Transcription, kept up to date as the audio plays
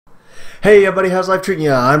Hey everybody, how's life treating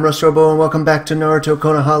ya? I'm Russ, Robo, and welcome back to Naruto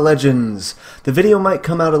Konoha Legends. The video might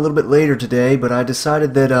come out a little bit later today, but I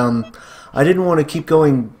decided that I didn't want to keep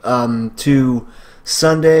going to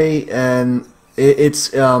Sunday, and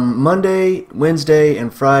it's Monday, Wednesday,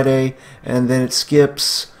 and Friday, and then it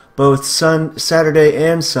skips both Saturday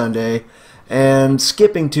and Sunday, and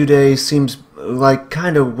skipping 2 days seems like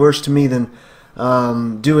kind of worse to me than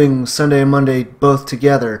doing Sunday and Monday both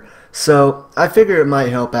together. So I figure it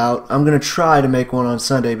might help out. I'm going to try to make one on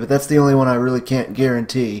Sunday, but that's the only one I really can't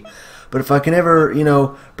guarantee. But if I can ever,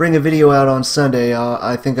 bring a video out on Sunday,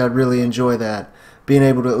 I think I'd really enjoy that. Being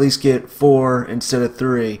able to at least get 4 instead of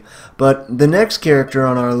 3. But the next character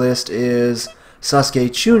on our list is Sasuke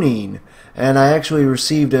Chunin. And I actually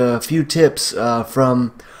received a few tips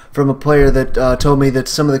from a player that told me that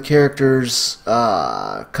some of the characters'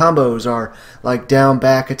 combos are like down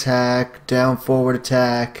back attack, down forward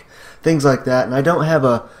attack, things like that, and I don't have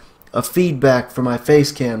a feedback for my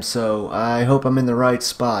face cam, so I hope I'm in the right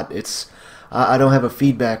spot. I don't have a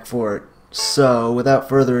feedback for it. So without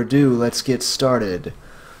further ado, let's get started.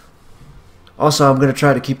 Also, I'm going to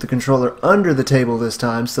try to keep the controller under the table this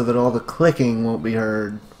time so that all the clicking won't be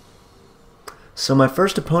heard. So my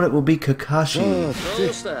first opponent will be Kakashi.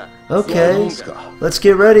 Okay, let's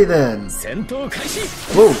get ready then.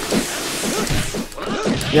 Whoa.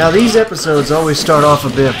 Now these episodes always start off a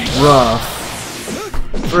bit rough.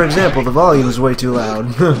 For example, the volume is way too loud.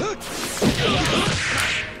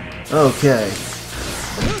 Okay.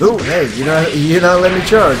 Oh, hey, you're not letting me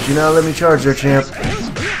charge. You're not letting me charge there, champ.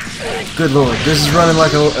 Good lord, this is running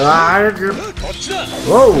like a...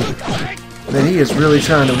 Whoa! Man, he is really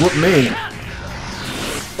trying to whoop me.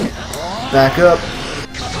 Back up.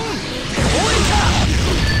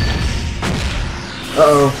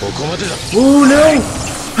 Uh-oh. Ooh, no!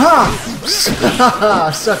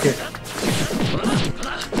 Ha! Suck it.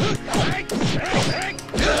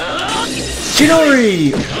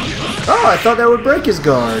 Chinori! Oh, I thought that would break his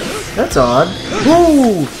guard. That's odd.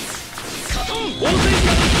 Woo!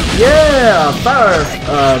 Yeah! Fire!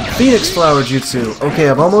 Phoenix Flower Jutsu. Okay,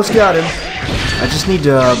 I've almost got him. I just need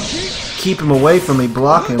to keep him away from me,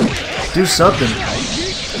 block him. Do something.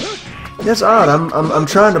 That's odd. I'm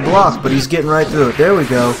trying to block, but he's getting right through it. There we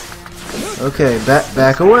go. Okay,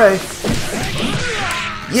 back away.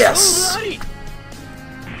 Yes.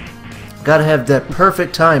 Gotta have that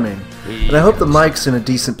perfect timing. And I hope the mic's in a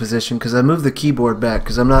decent position because I moved the keyboard back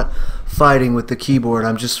because I'm not fighting with the keyboard.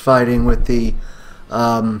 I'm just fighting with the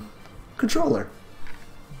controller.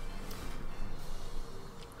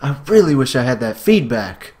 I really wish I had that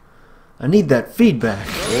feedback. I need that feedback.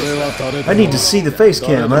 I need to see the face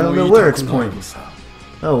cam. I don't know where it's pointing.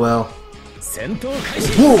 Oh well.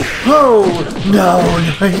 Whoa! Oh! No!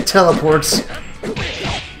 He teleports.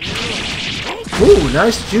 Ooh,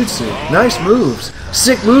 nice jutsu. Nice moves.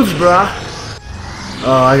 Sick moves, brah.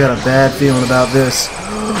 Oh, I got a bad feeling about this.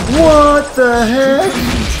 What the heck?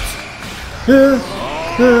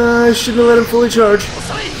 I shouldn't have let him fully charge.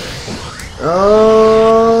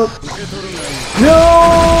 Oh!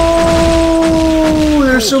 No!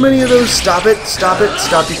 There's so many of those. Stop it! Stop it!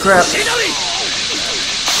 Stop your crap!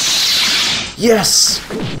 Yes!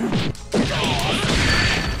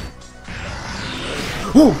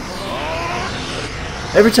 Woo!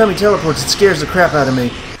 Every time he teleports, it scares the crap out of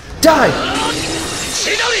me. Die!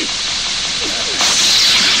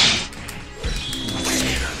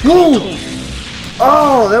 Woo!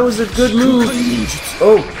 Oh, that was a good move.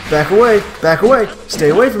 Oh, back away! Back away! Stay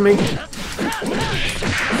away from me!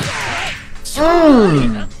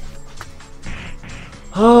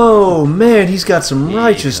 Oh man, he's got some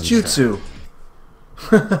righteous jutsu.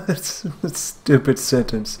 That's a stupid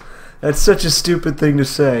sentence. That's such a stupid thing to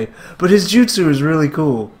say. But his jutsu is really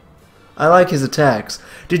cool. I like his attacks.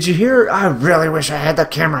 Did you hear? I really wish I had the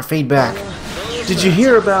camera feedback. Did you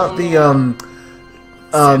hear about the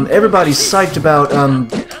everybody's psyched about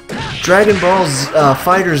Dragon Ball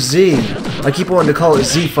Fighter Z. I keep wanting to call it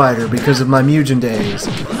Z Fighter because of my m.u.g.e.n days.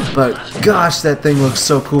 But gosh, that thing looks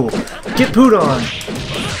so cool. Get pooed on.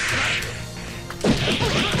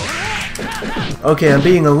 Okay, I'm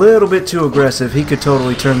being a little bit too aggressive. He could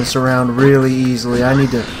totally turn this around really easily. I need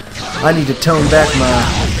to tone back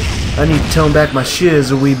my shiz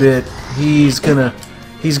a wee bit. He's gonna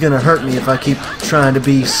hurt me if I keep trying to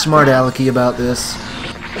be smart alecky about this.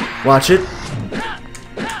 Watch it.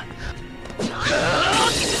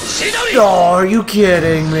 Oh, are you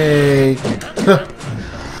kidding me?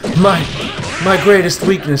 My greatest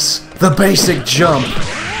weakness, the basic jump.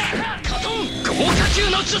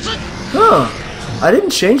 Huh. I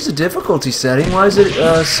didn't change the difficulty setting. Why is it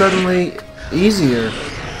suddenly easier?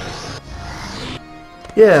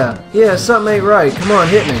 Yeah, something ain't right. Come on,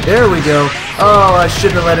 hit me. There we go. Oh, I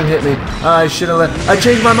shouldn't have let him hit me. I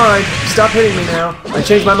changed my mind. Stop hitting me now. I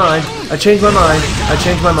changed my mind. I changed my mind. I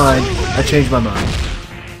changed my mind. I changed my mind.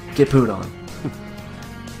 Get pooed on.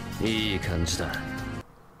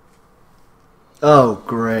 Oh,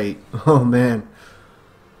 great. Oh, man.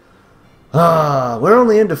 We're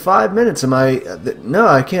only into 5 minutes. Am I... no,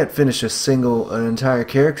 I can't finish an entire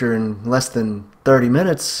character in less than 30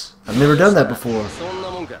 minutes. I've never done that before.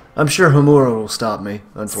 I'm sure Homura will stop me,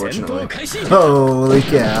 unfortunately. Holy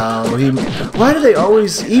cow. Why do they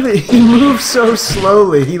always... even... he moves so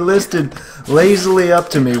slowly. He listed lazily up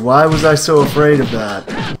to me. Why was I so afraid of that?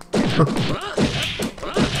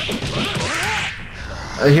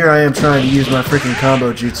 Here I am trying to use my freaking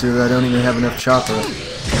combo jutsu. I don't even have enough chopper.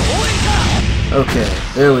 Okay,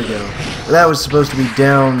 there we go. That was supposed to be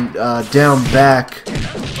down back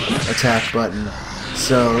attack button.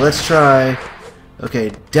 So let's try.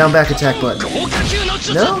 Okay, down back attack button.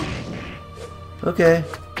 No? Okay.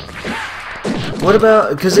 What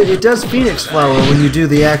about, because it does Phoenix Flower when you do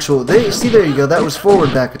the actual. See, there you go. That was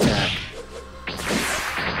forward back attack.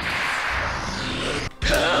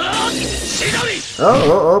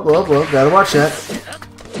 Oh, gotta watch that.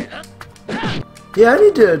 Yeah, I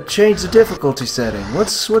need to change the difficulty setting.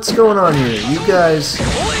 What's going on here? You guys,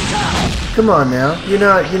 come on now. You're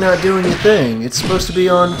not doing your thing. It's supposed to be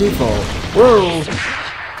on default. Whoa.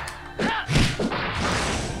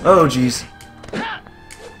 Oh, jeez.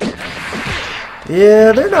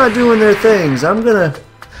 Yeah, they're not doing their things. I'm gonna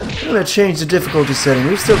change the difficulty setting.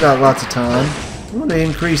 We've still got lots of time. I'm gonna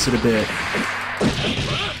increase it a bit.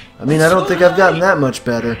 I mean, I don't think I've gotten that much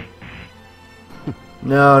better.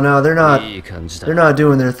 No, they're not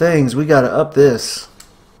doing their things. We gotta up this.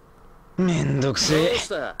 Would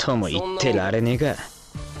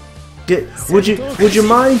you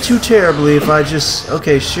mind too terribly if I just...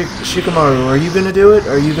 Okay, Shikamaru, are you gonna do it?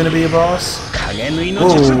 Are you gonna be a boss?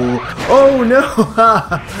 Whoa. Oh no!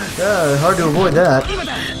 Hard to avoid that.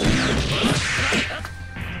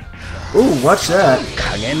 Ooh, watch that.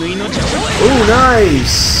 Ooh,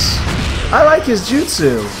 nice! I like his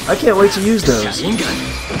jutsu. I can't wait to use those.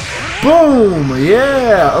 Boom!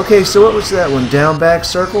 Yeah! Okay, so what was that one? Down, back,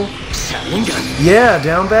 circle? Yeah,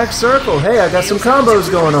 down, back, circle. Hey, I got some combos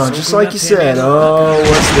going on, just like you said. Oh,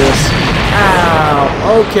 what's this?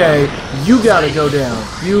 Ow! Okay, you gotta go down.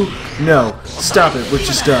 No. Stop it with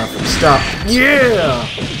your stuff. Stop. Yeah!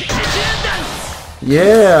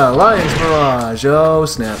 Yeah, Lion's Barrage. Oh,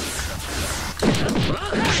 snap.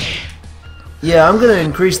 Yeah, I'm gonna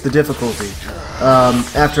increase the difficulty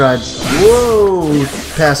after I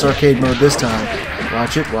pass arcade mode this time.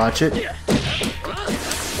 Watch it.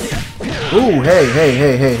 Ooh,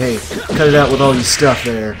 hey. Cut it out with all your stuff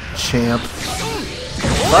there, champ.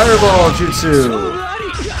 Fireball jutsu.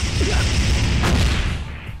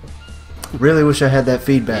 Really wish I had that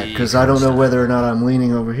feedback, because I don't know whether or not I'm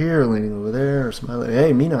leaning over here or leaning over there or smiling.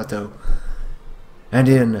 Hey, Minato. And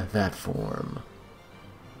in that form.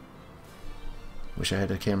 Wish I had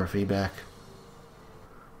the camera feedback.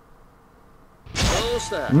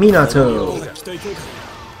 Minato.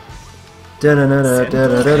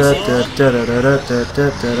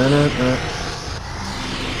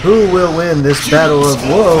 Who will win this battle of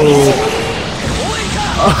whoa?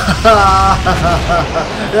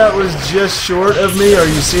 That was just short of me. Are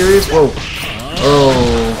you serious? Whoa.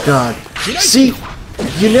 Oh god. See,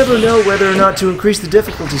 you never know whether or not to increase the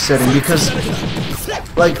difficulty setting because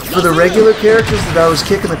like, for the regular characters that I was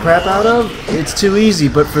kicking the crap out of, it's too easy.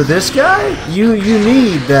 But for this guy, you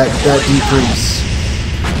need that decrease.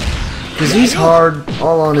 Because he's hard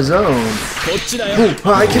all on his own. Ooh,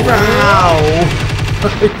 I can... Ow!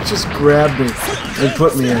 He just grabbed me and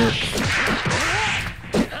put me in it.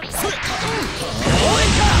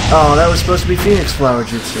 Oh, that was supposed to be Phoenix Flower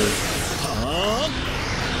Jutsu.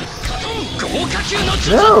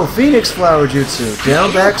 No, Phoenix Flower Jutsu.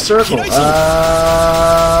 Down, back, circle. Ouch.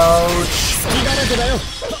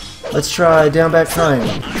 Let's try down, back,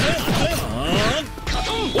 triangle.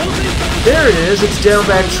 There it is. It's down,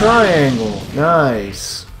 back, triangle.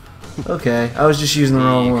 Nice. Okay, I was just using the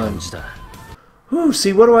wrong one. Ooh,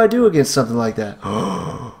 see, what do I do against something like that?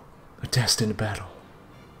 A destined battle.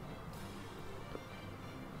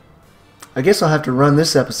 I guess I'll have to run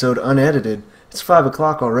this episode unedited. It's 5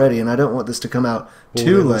 o'clock already, and I don't want this to come out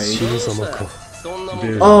too late.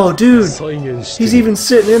 Oh, dude! He's even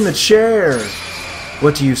sitting in the chair!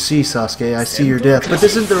 What do you see, Sasuke? I see your death. But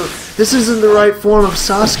this isn't the right form of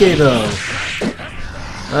Sasuke, though.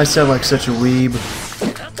 I sound like such a weeb.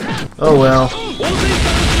 Oh well.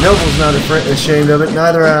 Noble's not ashamed of it.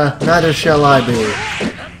 Neither shall I be.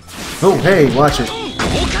 Oh, hey, watch it.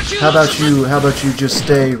 How about you just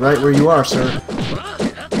stay right where you are, sir?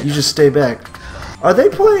 You just stay back. Are they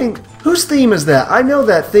playing? Whose theme is that? I know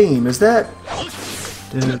that theme. Is that?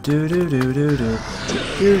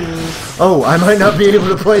 Oh, I might not be able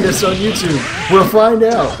to play this on YouTube. We'll find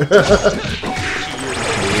out.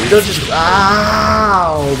 Don't just.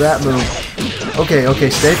 Ow! That move. Okay,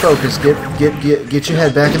 stay focused. Get your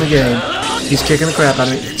head back in the game. He's kicking the crap out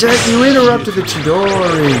of me. Jack, you interrupted the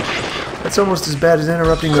Chidori. That's almost as bad as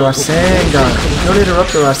interrupting the Rasengan. Don't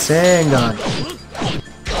interrupt the Rasengan.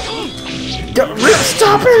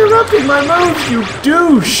 Stop interrupting my moves, you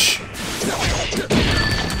douche!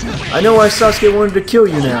 I know why Sasuke wanted to kill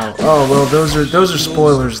you now. Oh well, those are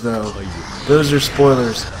spoilers though. Those are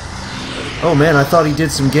spoilers. Oh man, I thought he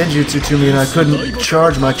did some genjutsu to me and I couldn't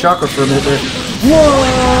charge my chakra for a minute there.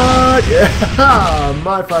 What? Yeah,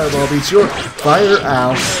 my fireball beats your fire.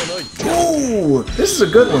 Ow. Ooh, this is a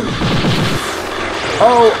good one.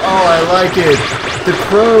 Oh, I like it. The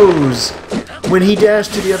crows. When he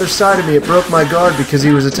dashed to the other side of me, it broke my guard because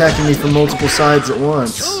he was attacking me from multiple sides at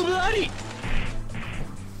once.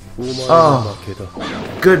 Oh,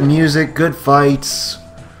 good music, good fights.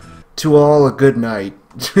 To all a good night.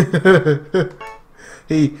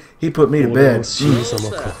 He put me to bed.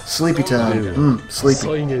 Sleepy time. Sleepy.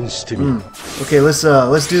 Okay, let's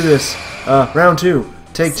do this. Round 2.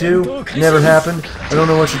 Take 2. Never happened. I don't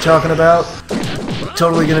know what you're talking about.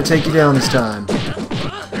 Totally gonna take you down this time.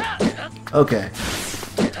 Okay.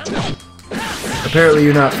 Apparently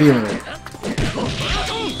you're not feeling it.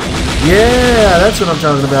 Yeah, that's what I'm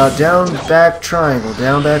talking about. Down, back, triangle.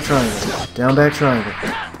 Down, back, triangle. Down, back, triangle.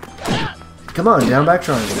 Come on, down, back,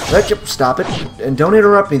 triangle. Stop it. And don't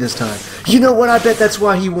interrupt me this time. You know what? I bet that's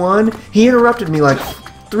why he won. He interrupted me like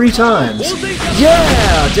 3 times.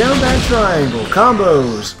 Yeah! Down, back, triangle.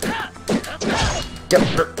 Combos.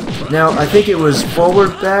 Now, I think it was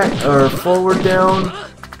forward, back, or forward, down,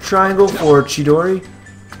 triangle for Chidori.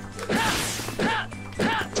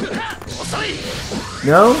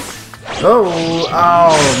 No?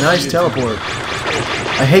 Oh, nice teleport.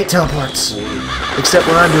 I hate teleports. Except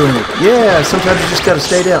when I'm doing it. Yeah, sometimes you just gotta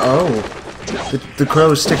stay down. Oh. The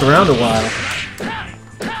crows stick around a while.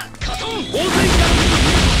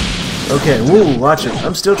 Okay, woo, watch it.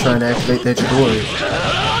 I'm still trying to activate that Chidori.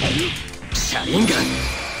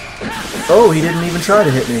 Oh, he didn't even try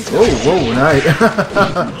to hit me. Oh, whoa, nice.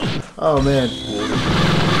 Oh, man.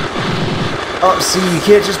 Oh, see, you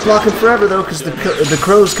can't just block him forever, though, because the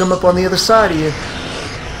crows come up on the other side of you.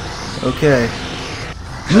 Okay.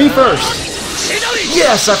 Me first!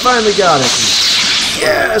 Yes, I finally got it!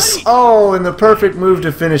 Yes! Oh, and the perfect move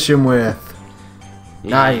to finish him with.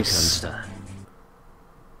 Nice.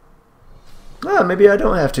 Ah, maybe I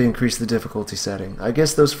don't have to increase the difficulty setting. I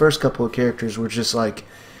guess those first couple of characters were just like...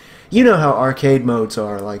 You know how arcade modes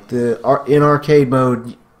are. Like, in arcade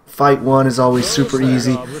mode... Fight 1 is always super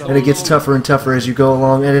easy, and it gets tougher and tougher as you go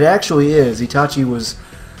along, and it actually is. Itachi was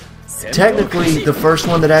technically the first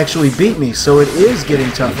one that actually beat me, so it is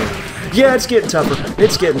getting tougher. Yeah, it's getting tougher.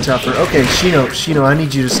 It's getting tougher. Okay, Shino, I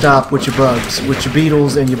need you to stop with your bugs, with your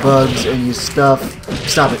beetles and your bugs and your stuff.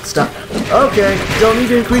 Stop it, stop. Okay, don't need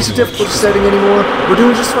to increase the difficulty setting anymore. We're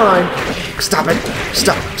doing just fine. Stop it.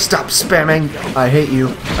 Stop spamming. I hate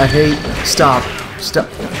you. I hate. Stop.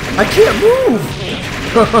 I can't move.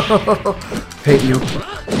 Hate you.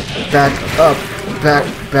 Back up. Back.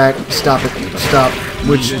 Stop it. Stop.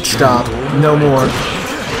 Stop. No more.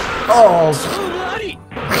 Oh.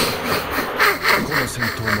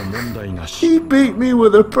 He beat me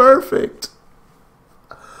with a perfect.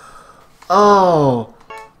 Oh.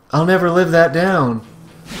 I'll never live that down.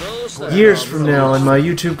 Years from now in my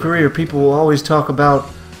YouTube career, people will always talk about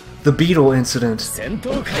the beetle incident.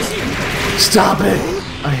 Stop it.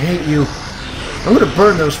 I hate you. I'm gonna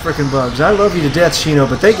burn those frickin' bugs. I love you to death, Shino,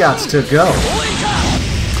 but they gots to go.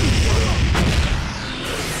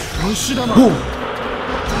 Who's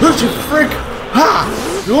you frick? Ha!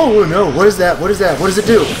 Oh no, what is that? What does it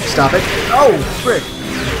do? Stop it. Oh, frick.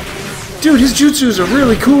 Dude, his jutsus are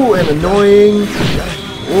really cool and annoying.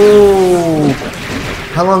 Whoa.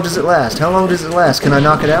 How long does it last? Can I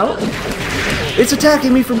knock it out? It's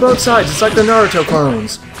attacking me from both sides. It's like the Naruto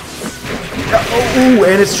clones. Oh,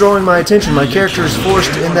 and it's drawing my attention. My character is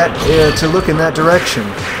forced in that to look in that direction.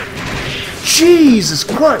 Jesus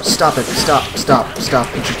Christ! Stop it! Stop!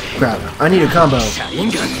 Crap! I need a combo.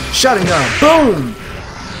 Sharingan! Boom!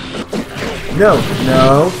 No!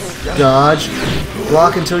 Dodge.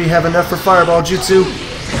 Block until you have enough for fireball jutsu.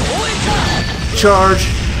 Charge.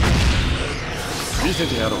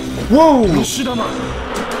 Whoa!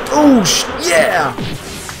 Oh, yeah!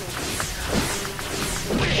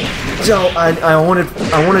 So I wanted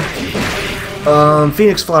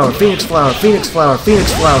Phoenix Flower, Phoenix Flower, Phoenix Flower,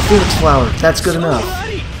 Phoenix Flower, Phoenix Flower. That's good enough.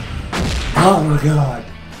 Oh my god.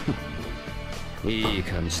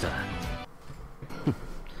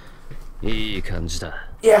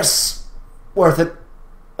 Yes! Worth it.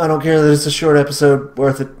 I don't care that it's a short episode.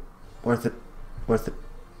 Worth it. Worth it. Worth it.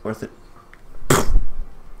 Worth it.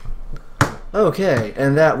 Okay,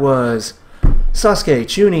 and that was Sasuke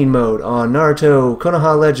Chunin mode on Naruto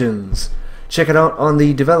Konoha Legends. Check it out on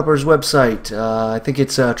the developer's website. I think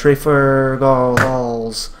it's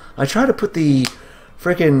Treyfergalls. I try to put the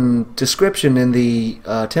frickin' description in the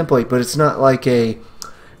template, but it's not like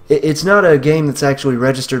it's not a game that's actually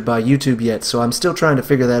registered by YouTube yet, so I'm still trying to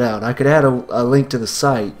figure that out. I could add a link to the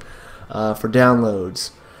site for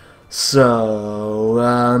downloads. So,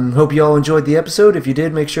 hope you all enjoyed the episode. If you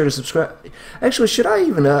did, make sure to subscribe. Actually, should I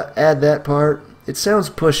even add that part? It sounds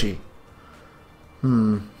pushy.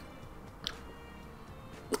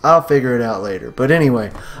 I'll figure it out later. But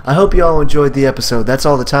anyway, I hope you all enjoyed the episode. That's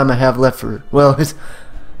all the time I have left for... Well,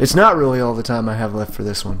 it's not really all the time I have left for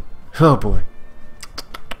this one. Oh, boy.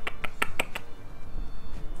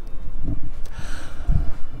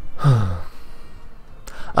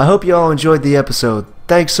 I hope you all enjoyed the episode.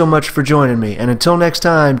 Thanks so much for joining me, and until next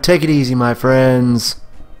time, take it easy, my friends.